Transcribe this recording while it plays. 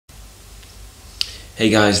Hey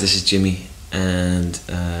guys, this is Jimmy, and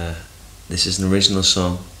this is an original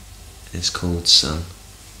song. It's called Sun.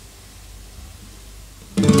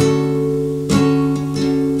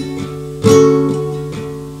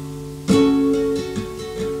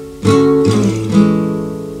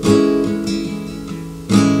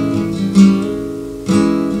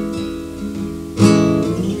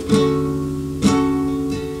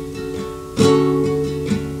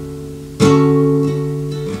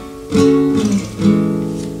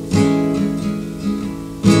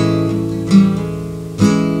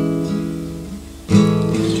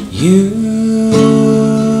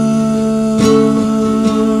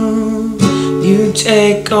 You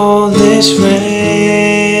take all this rain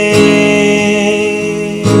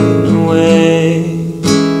away.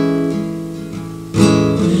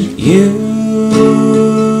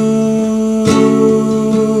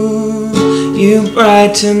 You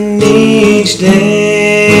brighten each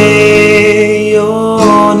day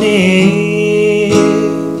you're near.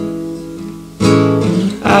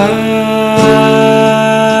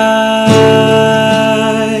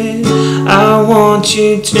 I want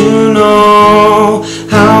you to know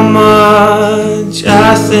how much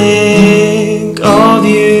I think of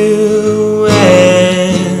you,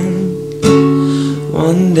 and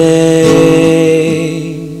one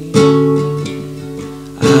day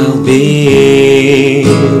I'll be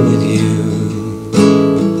with you.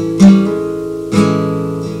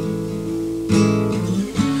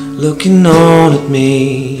 Looking on at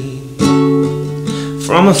me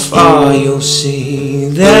from afar, you'll see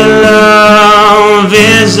that love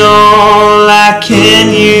is all I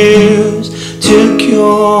can use to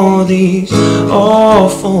cure these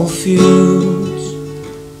awful feuds,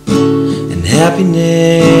 and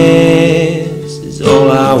happiness is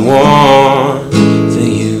all I want for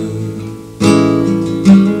you.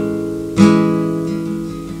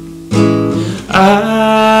 I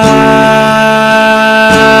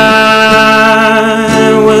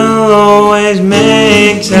will always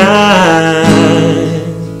make time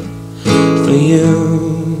for you.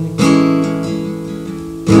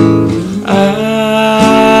 I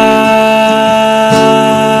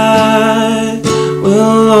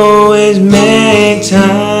will always make time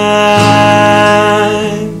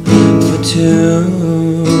for two.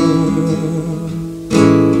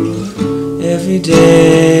 Every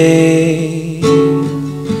day,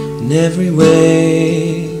 in every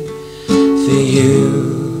way, for you.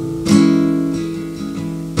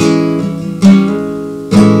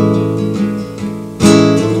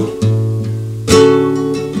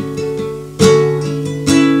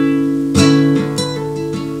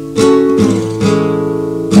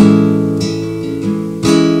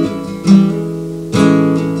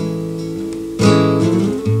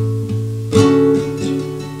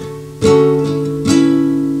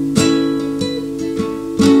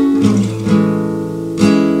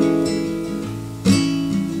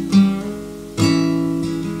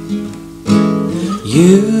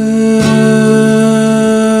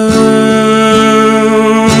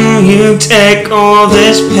 You take all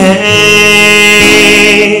this pain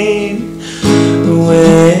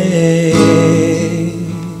away.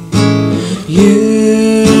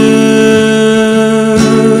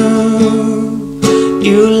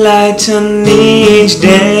 You lighten each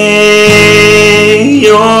day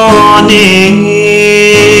you're near.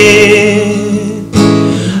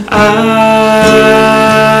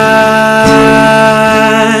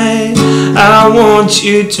 I want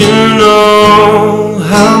you to know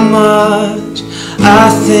how much I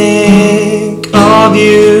think of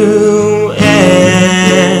you,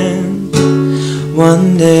 and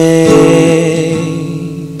one day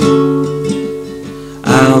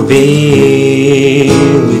I'll be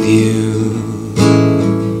with you.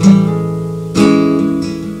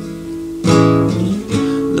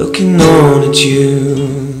 Looking on at you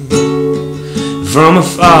from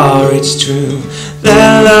afar, it's true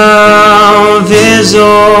that love is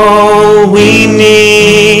all we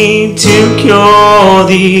need to cure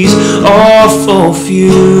these awful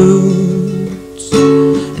feuds,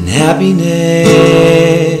 and happiness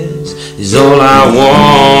is all I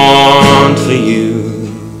want for you.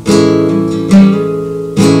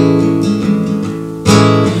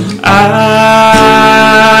 I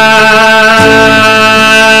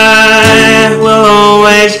will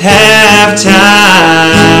always have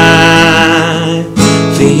time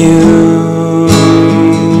for you.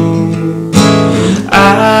 I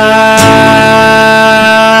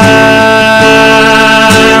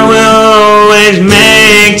will always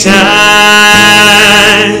make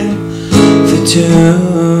time for two.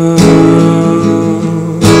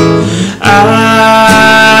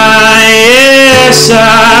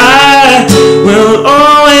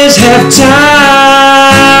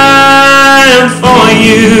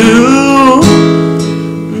 you